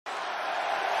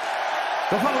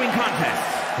The following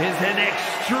contest is an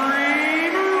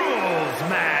Extreme Rules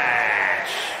match.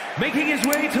 Making his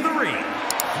way to the ring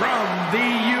from the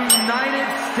United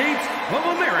States of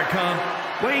America,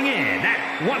 weighing in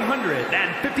at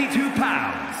 152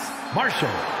 pounds, Marshal.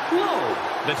 Whoa!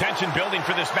 The tension building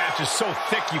for this match is so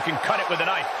thick you can cut it with a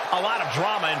knife. A lot of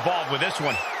drama involved with this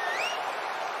one.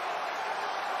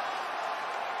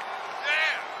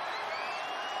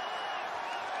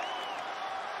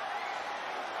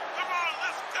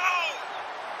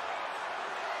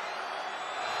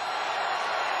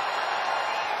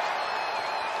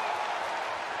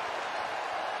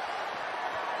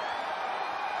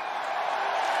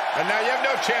 And now you have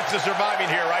no chance of surviving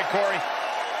here, right, Corey?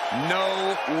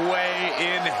 No way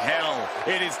in hell.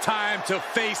 It is time to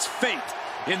face fate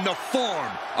in the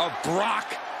form of Brock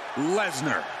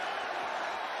Lesnar.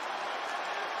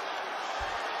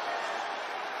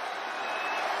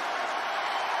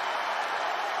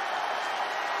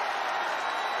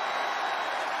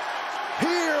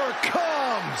 Here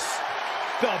comes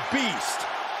the Beast.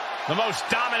 The most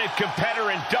dominant competitor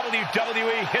in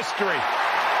WWE history.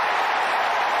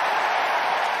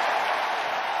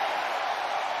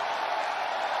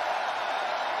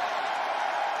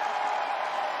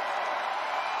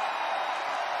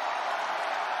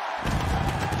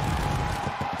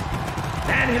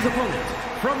 And his opponent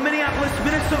from Minneapolis,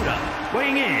 Minnesota,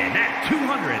 weighing in at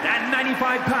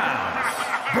 295 pounds,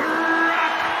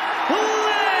 Brock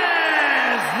Lesnar.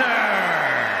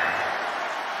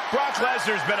 Brock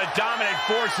Lesnar's been a dominant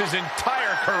force his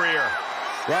entire career.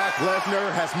 Brock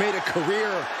Lesnar has made a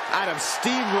career out of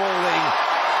steamrolling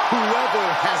whoever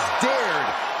has dared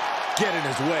get in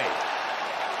his way.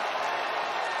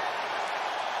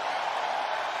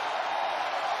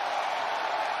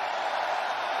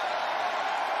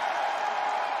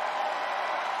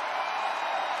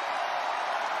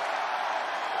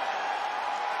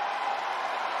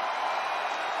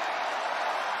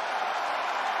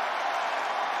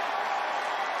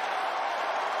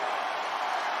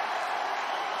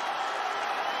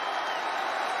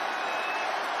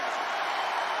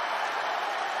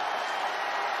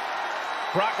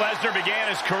 Brock Lesnar began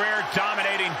his career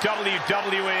dominating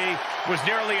WWE, was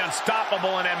nearly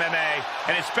unstoppable in MMA,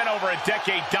 and has spent over a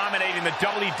decade dominating the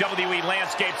WWE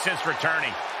landscape since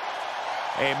returning.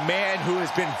 A man who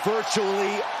has been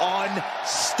virtually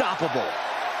unstoppable.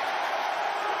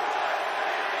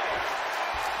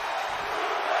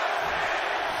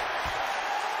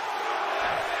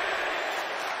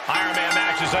 Iron Man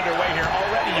match is underway here.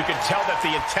 Already you can tell that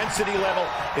the intensity level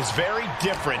is very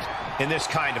different in this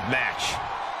kind of match.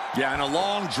 Yeah, in a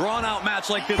long, drawn-out match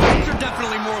like this, these are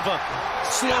definitely more of a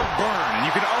slow burn, and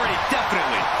you can already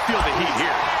definitely feel the heat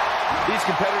here. These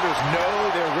competitors know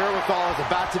their wherewithal is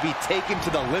about to be taken to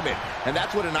the limit, and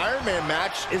that's what an Iron Man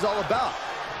match is all about.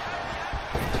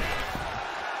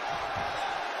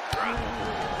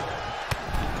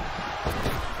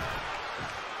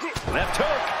 Left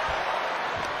hook.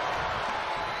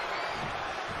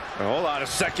 Hold on a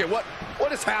second. What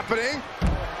is happening?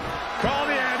 Call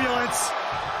the ambulance.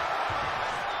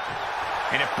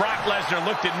 And if Brock Lesnar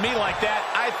looked at me like that,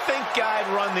 I think I'd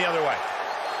run the other way.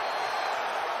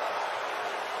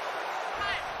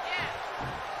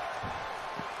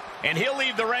 And he'll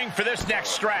leave the ring for this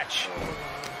next stretch.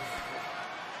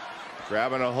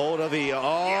 Grabbing a hold of the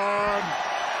arm.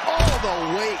 All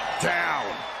the weight down.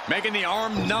 Making the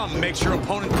arm numb makes your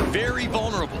opponent very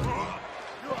vulnerable.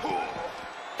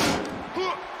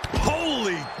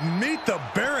 Holy, meet the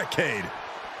barricade.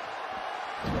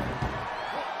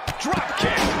 Drop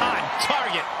kick on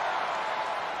target.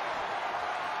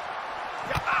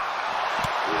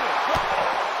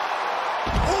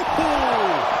 Ooh,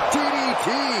 DDT.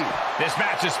 This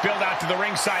match is spilled out to the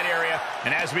ringside area,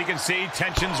 and as we can see,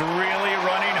 tension's really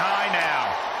running high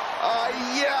now.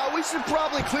 Yeah, we should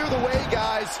probably clear the way,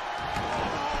 guys.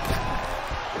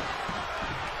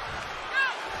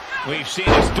 We've seen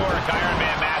historic Iron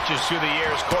Man matches through the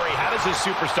years. Corey, how does a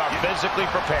superstar physically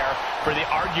prepare for the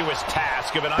arduous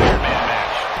task of an Iron Man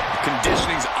match?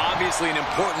 Conditioning's obviously an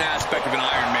important aspect of an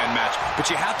Iron Man match,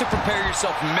 but you have to prepare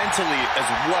yourself mentally as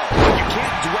well. You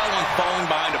can't dwell on falling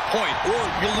behind a point, or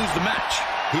you'll lose the match.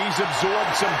 He's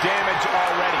absorbed some damage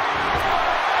already.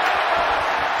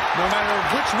 No matter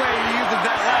which way he uses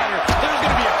that ladder, there's going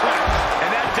to be a crash. And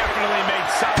that definitely made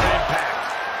solid impact.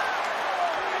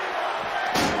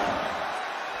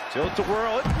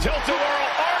 Tilt-a-whirl. Tilt-a-whirl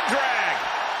arm drag.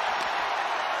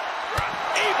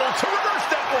 Able to reverse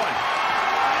that one.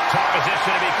 Tough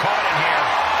position to be caught in here.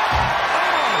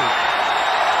 Oh!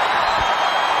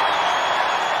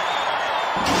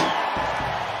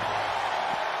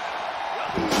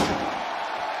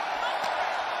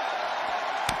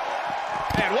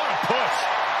 man, what a push.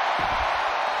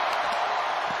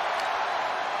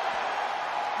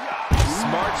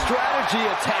 Smart strategy,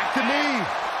 attack the knee.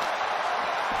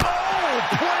 Oh,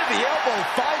 point of the elbow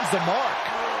finds the mark.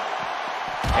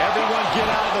 Everyone get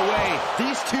out of the way.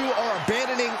 These two are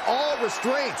abandoning all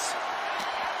restraints.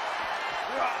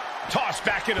 Tossed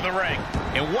back into the ring.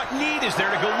 And what need is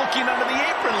there to go looking under the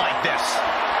apron like this?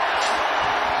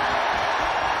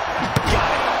 Got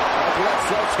it. That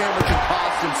sledgehammer can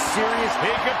cause some serious...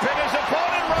 He could pin his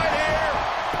opponent right here.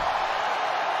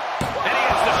 And he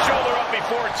gets the shoulder up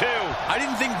before two. I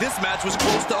didn't think this match was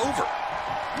close to over.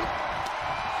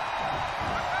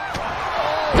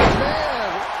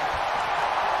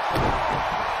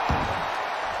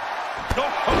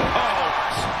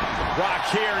 Brock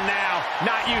here now,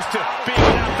 not used to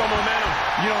beating out the momentum.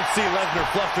 You don't see Lesnar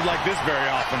flustered like this very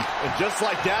often. And just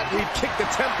like that, we've kicked the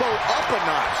tempo up a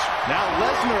notch. Now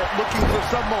Lesnar looking for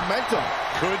some momentum.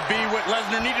 Could be what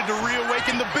Lesnar needed to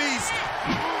reawaken the beast.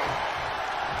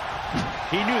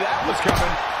 He knew that was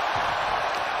coming.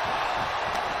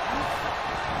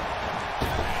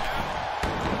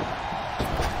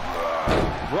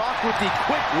 Brock with the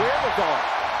quick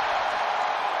wherewithal.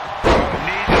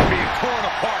 Needs to be torn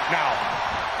apart now.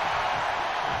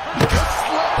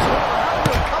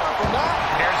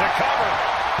 Here's a cover.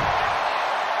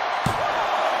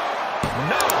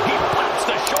 No, he pops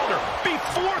the shoulder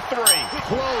before three.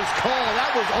 Close call. That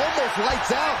was almost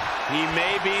lights out. He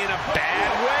may be in a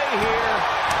bad way here.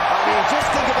 I mean, just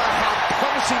think about how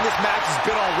punishing this match has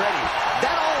been already.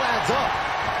 That all adds up.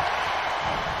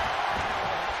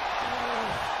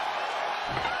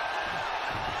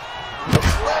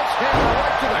 Sledgehammer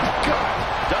right to the gut.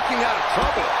 Ducking out of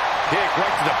trouble. Kick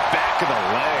right to the back of the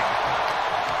leg.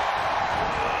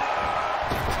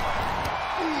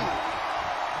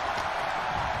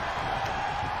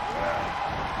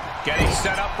 Getting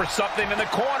set up for something in the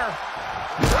corner.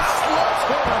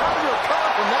 Sledgehammer, how do you recover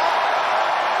from that?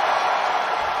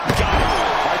 Got it.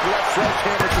 Like that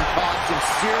sledgehammer can cause some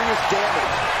serious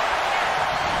damage.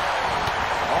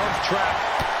 Arms trapped.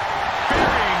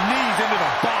 Burying knees into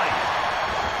the body.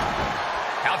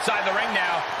 Outside the ring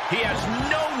now. He has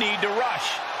no need to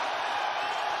rush.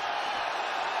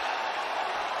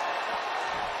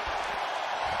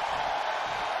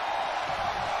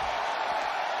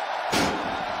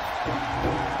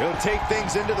 He'll take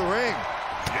things into the ring.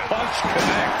 Punch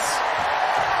connects.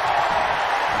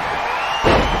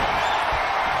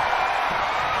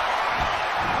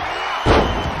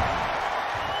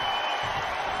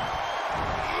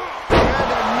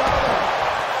 And another.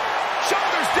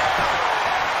 Shoulders down.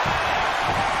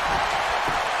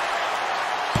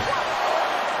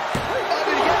 Oh,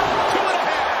 did he get him? 2.5.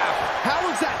 How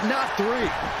is that not 3?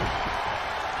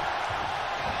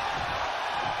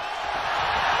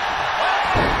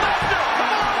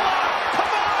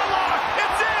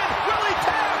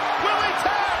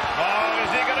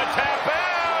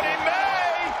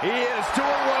 He is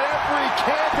doing whatever he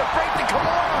can to break the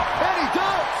Kimura, and he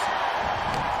does.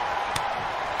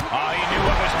 Oh, he knew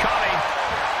what was coming.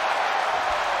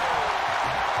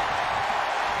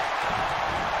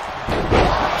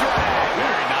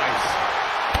 Very nice.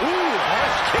 Ooh,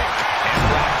 harsh kick. And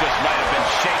Brock just might have been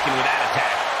shaken with that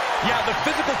attack. Yeah, the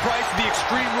physical price of the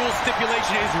Extreme Rules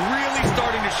stipulation is really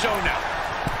starting to show now.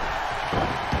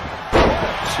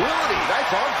 Agility,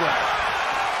 nice arm drag.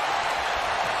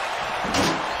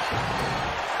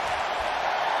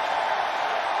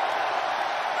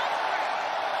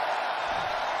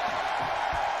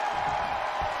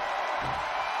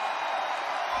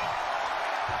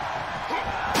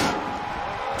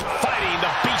 Fighting the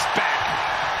beast back.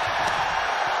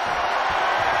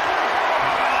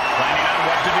 Planning on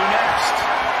what to do next.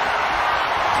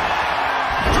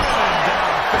 Driven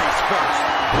down face first.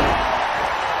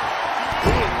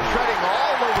 He is treading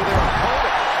all over their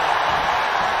opponent.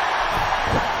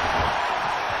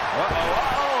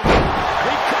 Uh-oh.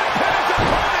 He could pin his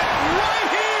opponent right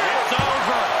here. It's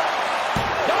over.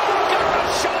 No, got the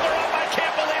shoulder up. I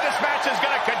can't believe this match is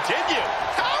going to continue.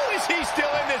 How is he still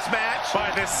in this match? By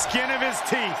the skin of his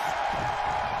teeth.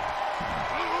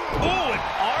 Ooh, an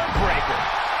arm breaker.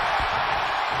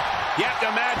 You have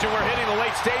to imagine we're hitting the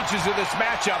late stages of this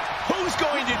matchup. Who's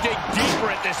going to dig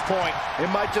deeper at this point? It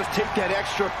might just take that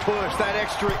extra push, that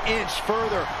extra inch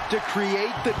further to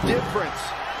create the difference.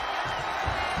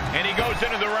 And he goes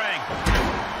into the ring.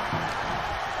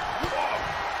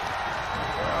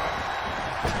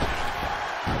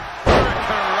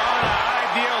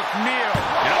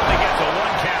 It only gets a 1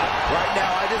 count. Right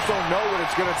now, I just don't know what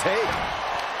it's going to take.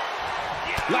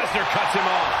 Lesnar cuts him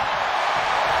off.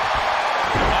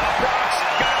 Brock's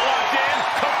got it locked in.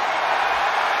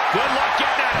 Good luck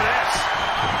getting out.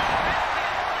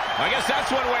 I guess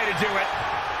that's one way to do it.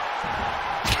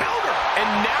 Counter. And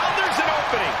now there's an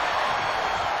opening.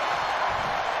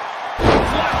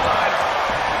 Flatliner.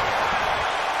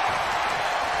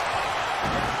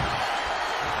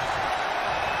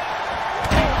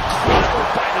 Clobbered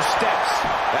by the steps.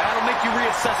 That'll make you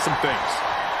reassess some things.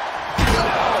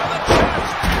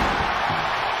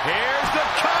 Here's the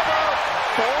cover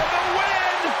for the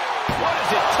win. What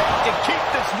does it take to keep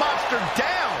this monster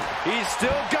down? He's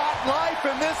still got life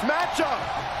in this matchup.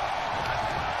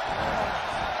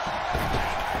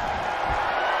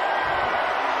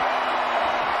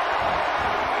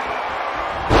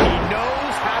 He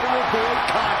knows how to avoid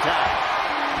contact.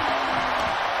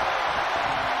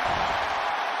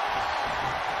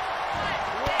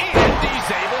 And he's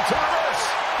able to reverse.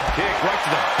 Kick right to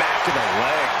the back of the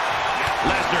leg.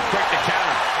 Lesnar quick to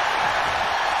counter.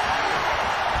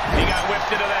 He got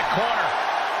whipped into that corner.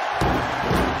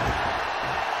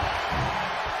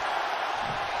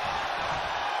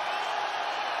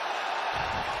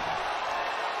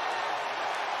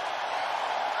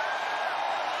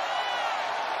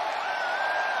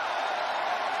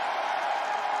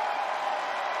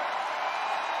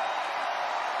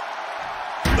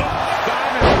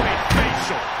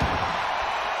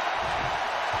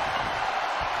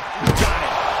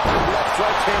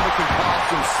 Can cause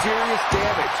some serious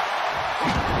damage.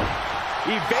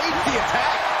 Evades the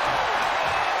attack.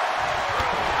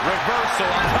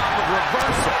 Reversal on top of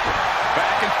reversal.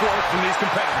 Back and forth from these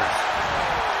competitors.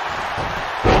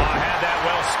 Oh, had that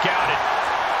well scouted.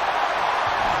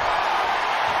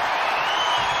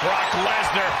 Brock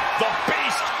Lesnar, the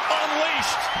beast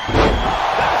unleashed.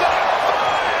 That's it.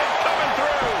 Coming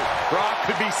through. Brock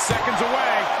could be seconds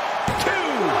away. 2.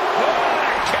 Oh,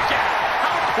 kick out.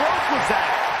 How close was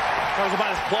that? That was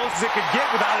about as close as it could get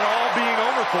without it all being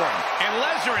over for him. And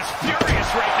Lesnar is furious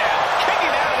right now. Kicking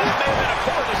out of this may have been a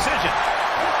poor decision.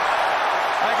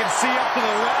 I can see up to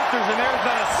the rafters, and there's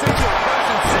not a single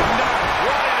person sitting down.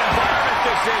 What an environment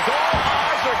this is. All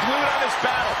eyes are glued on this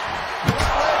battle.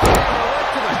 Right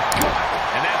to the gut.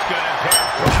 And that's going to impair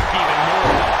Brock even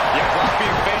more. Yeah, Brock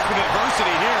being faced with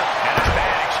adversity here. And a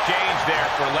bad exchange there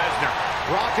for Lesnar.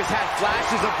 Brock has had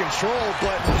flashes of control,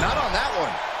 but not on that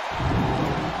one.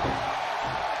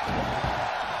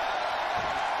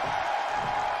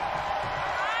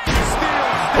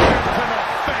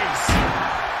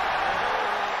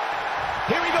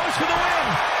 For the win.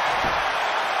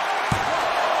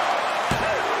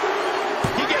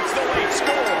 He gets the late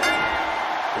score.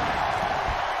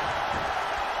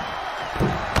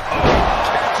 Oh,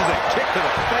 catches a kick to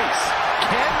the face.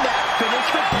 Can that finish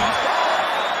the Beast off?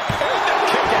 There's the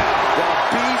kick out. The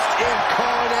Beast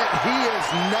incarnate. He is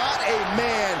not a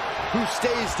man who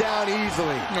stays down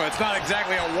easily. No, it's not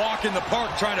exactly a walk in the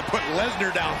park trying to put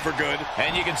Lesnar down for good.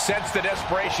 And you can sense the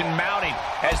desperation mounting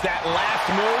as that last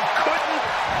move couldn't.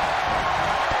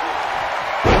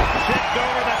 Kicked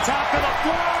over the top of the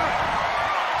floor.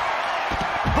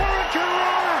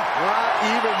 Hurricane! Not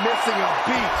even missing a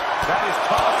beat. That is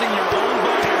tossing your own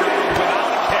body around without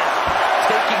a care.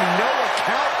 Taking no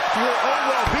account for your own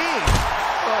well-being.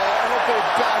 Oh, I hope they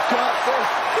back up.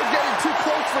 They're getting too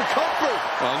close for comfort.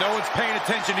 Well, no one's paying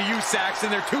attention to you,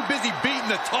 Saxton. They're too busy beating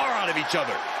the tar out of each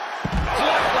other.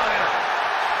 Flatliner.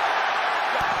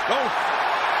 Oh.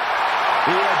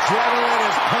 The adrenaline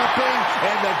is pumping,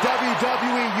 and the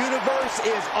WWE Universe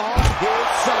is on his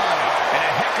side. And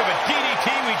a heck of a DDT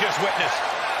we just witnessed.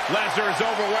 Lesnar is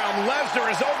overwhelmed. Lesnar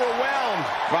is overwhelmed.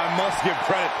 I must give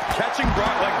credit. Catching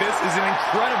Brock like this is an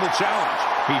incredible challenge.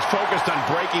 He's focused on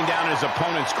breaking down his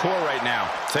opponent's core right now.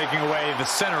 Taking away the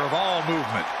center of all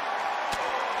movement.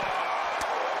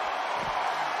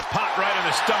 Pot right in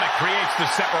the stomach creates the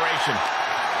separation.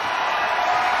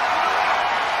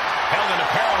 Held in a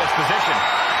perilous position.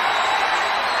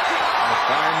 The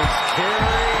fireman's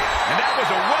carry. And that was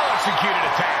a well-executed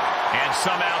attack. And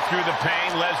somehow through the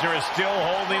pain, Lesnar is still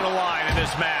holding the line in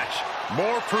this match.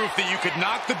 More proof that you could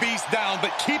knock the Beast down,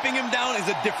 but keeping him down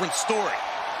is a different story.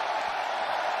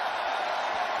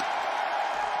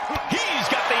 He's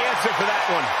got the answer for that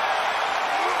one.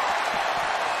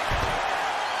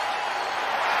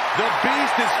 The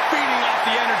Beast is feeding off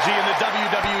the energy in the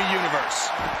WWE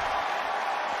Universe.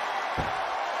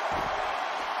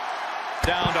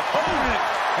 Down to opponent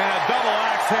and a double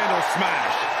axe handle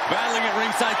smash. Battling at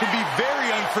ringside can be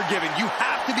very unforgiving. You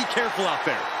have to be careful out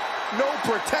there. No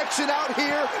protection out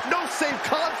here. No safe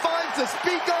confines to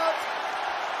speak of.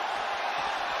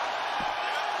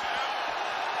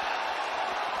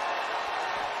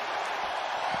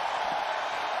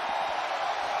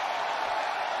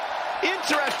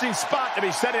 Interesting spot to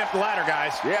be setting up the ladder,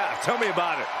 guys. Yeah, tell me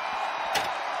about it.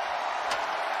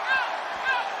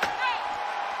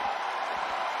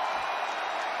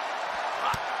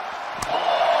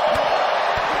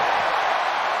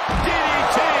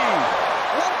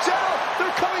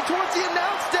 towards the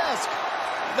announce desk.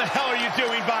 What the hell are you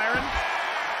doing, Byron?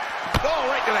 Oh,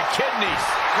 right to the kidneys.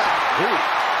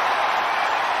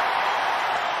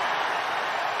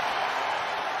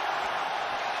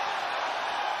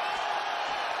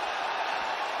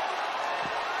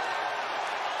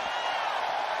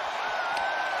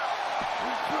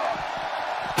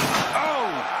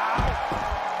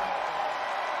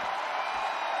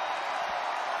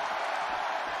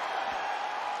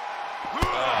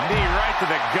 Knee right to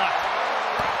the gut.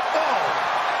 Oh!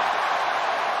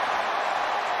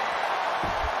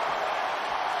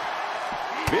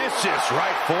 Vicious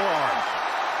right forearm.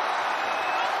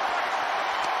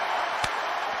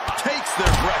 Takes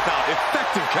their breath out.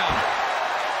 Effective counter.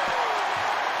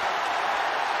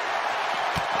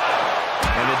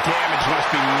 And the damage must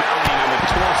be mounting on the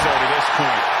torso to this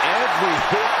point. Every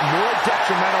hit more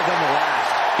detrimental than the last.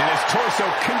 And his torso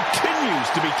continues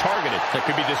to be targeted. That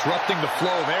could be disrupting the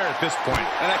flow of air at this point.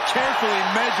 And a carefully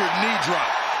measured knee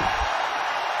drop.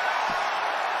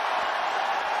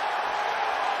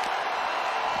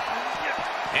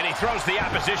 And he throws the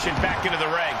opposition back into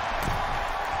the ring.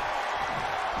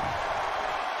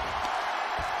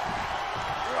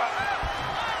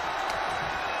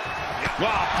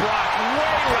 Wow, Brock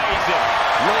waylays him.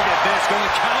 Look at this, going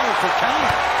to counter for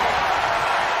counter.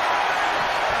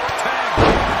 Tag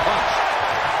punch.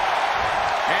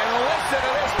 And listen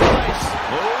to this place.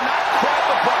 Oh, not quite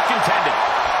what Brock intended.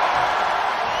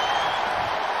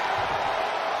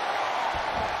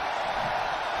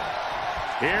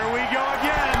 Here we go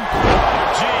again.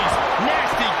 Oh, jeez.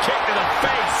 Nasty kick to the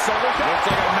face. Looks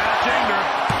like a match ender.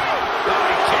 Oh,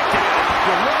 he kicked it out.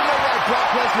 You want to know why Brock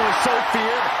Lesnar is so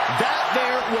feared? That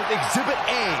there was Exhibit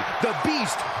A. The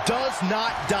Beast does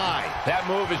not die. That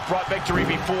move has brought victory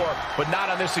before, but not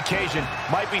on this occasion.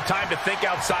 Might be time to think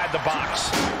outside the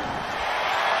box.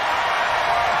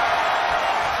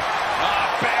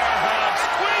 Bear hug,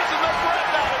 squeezing the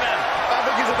breath out of him. I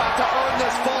think he's about to earn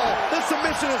this fall. This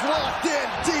submission is locked in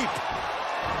deep.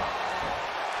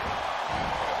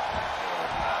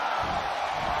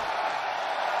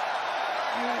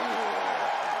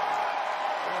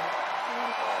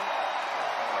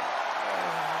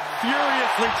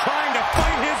 Furiously trying to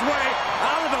fight his way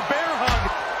out of the bear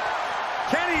hug.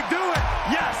 Can he do it?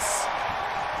 Yes.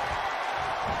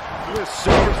 This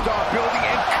superstar building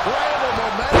incredible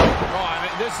momentum. Oh, I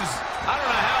mean, I don't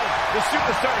know how the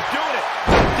superstar is doing it.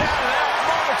 Down and out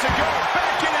moments ago,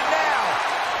 back in it now.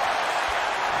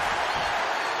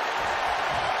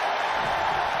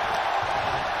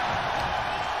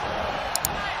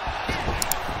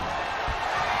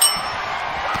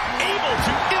 Able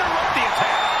to interrupt the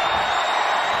attack.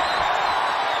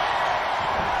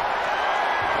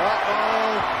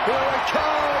 Uh-oh, here it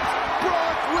comes,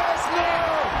 Brock Lesnar!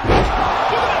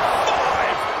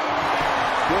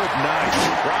 Good night.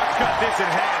 Brock's got this in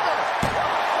hand.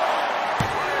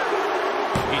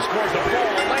 He scores a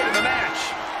fall late in the match.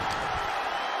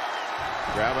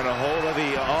 Grabbing a hold of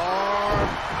the arm.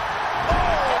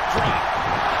 Oh, drop.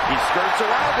 He skirts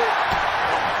around it.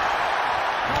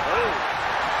 Oh.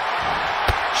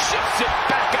 Shifts it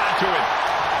back onto him.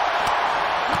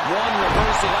 One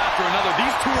reversal after another.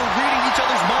 These two are reading each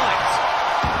other's minds.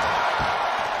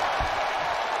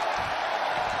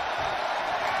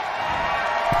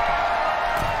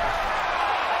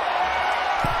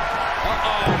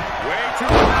 Way too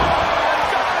high.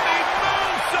 Diving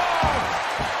moonsault.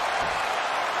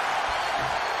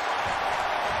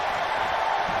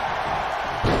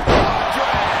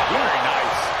 Very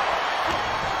nice.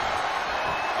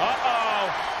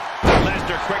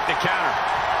 Lesnar quick to counter.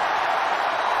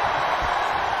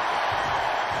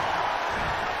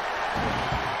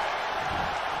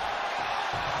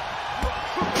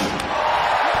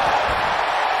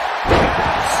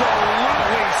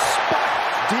 Absolutely spot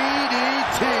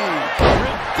DDT.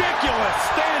 Ridiculous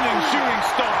standing shooting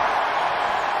star.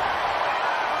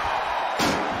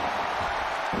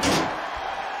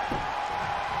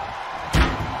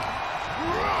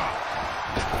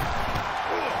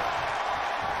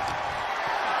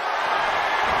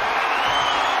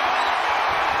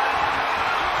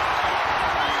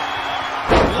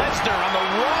 Lesnar on the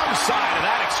wrong side of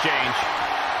that exchange.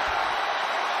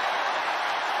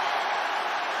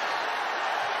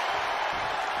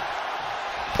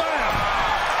 Bam!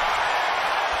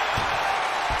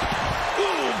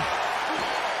 Boom!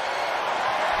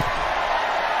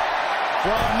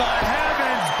 From the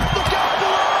heavens. Look out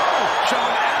below!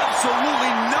 Showing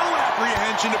absolutely no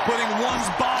apprehension to putting one's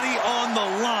body on the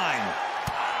line.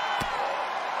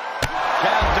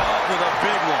 Capped off with a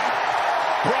big one.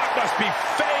 Brock must be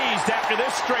phased after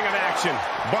this string of action.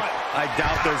 But I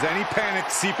doubt there's any panic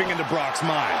seeping into Brock's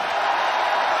mind.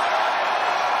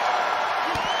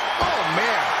 Oh,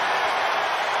 man.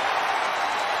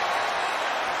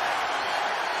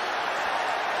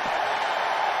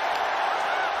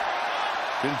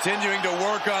 Continuing to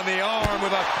work on the arm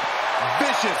with a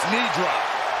vicious knee drop.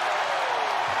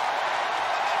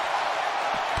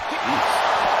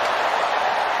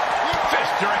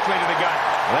 Fist directly to the gut.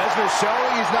 Lesnar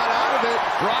showing he's not out of it.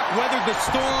 Brock weathered the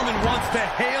storm and wants to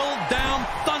hail down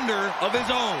thunder of his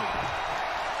own.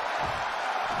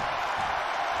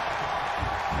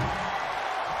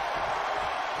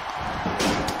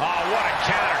 Oh, what a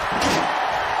counter.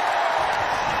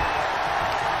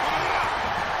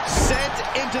 Sent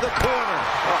into the corner.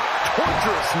 Oh,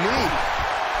 torturous knee.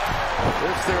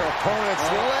 It's their opponent's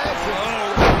legs.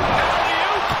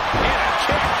 Alley-oop and a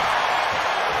kick.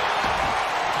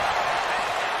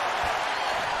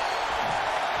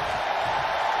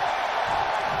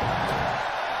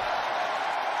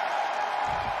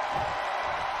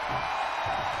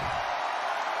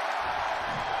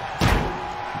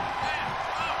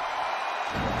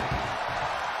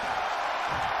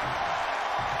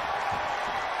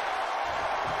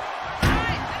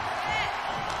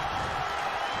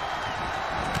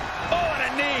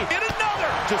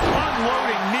 Just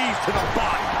unloading knees to the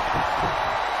body.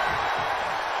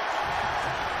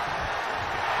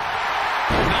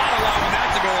 Not allowing that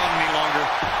to go on any longer.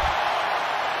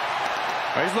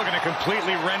 He's looking to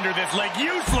completely render this leg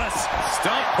useless.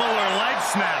 Stump puller leg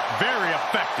snap. Very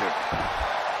effective.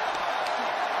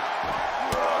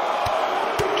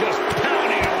 Just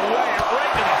pounding away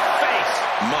right to the face.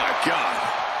 My God.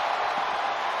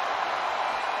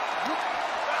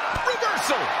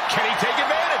 Reversal. Can he take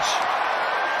advantage?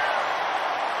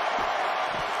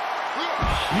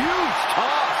 Huge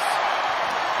toss.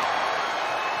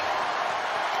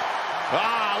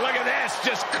 Ah, look at this.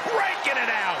 Just cranking it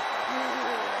out.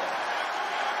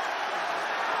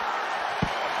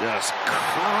 Just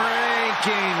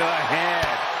cranking the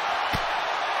head.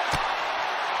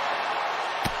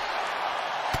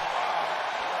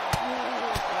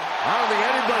 I don't think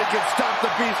anybody can stop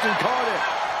the beast incarnate.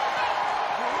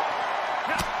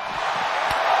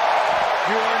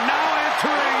 You are now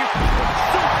entering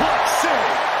Suplex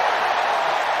City.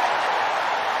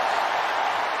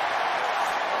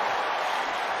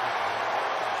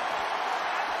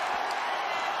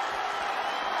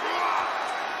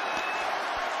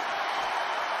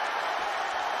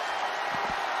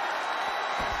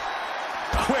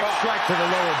 Quick strike to the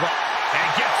lower back. And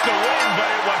gets the win, but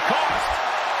at what cost?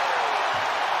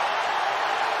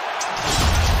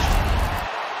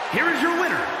 Here is your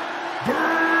winner,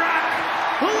 Brock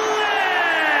Lesnar.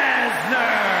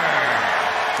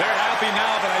 They're happy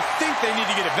now, but I think they need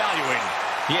to get evaluated.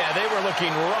 Yeah, they were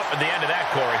looking rough at the end of that,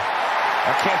 Corey.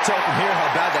 I can't tell from here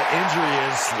how bad that injury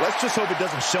is. Let's just hope it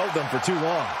doesn't show them for too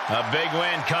long. A big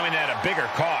win coming at a bigger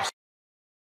cost.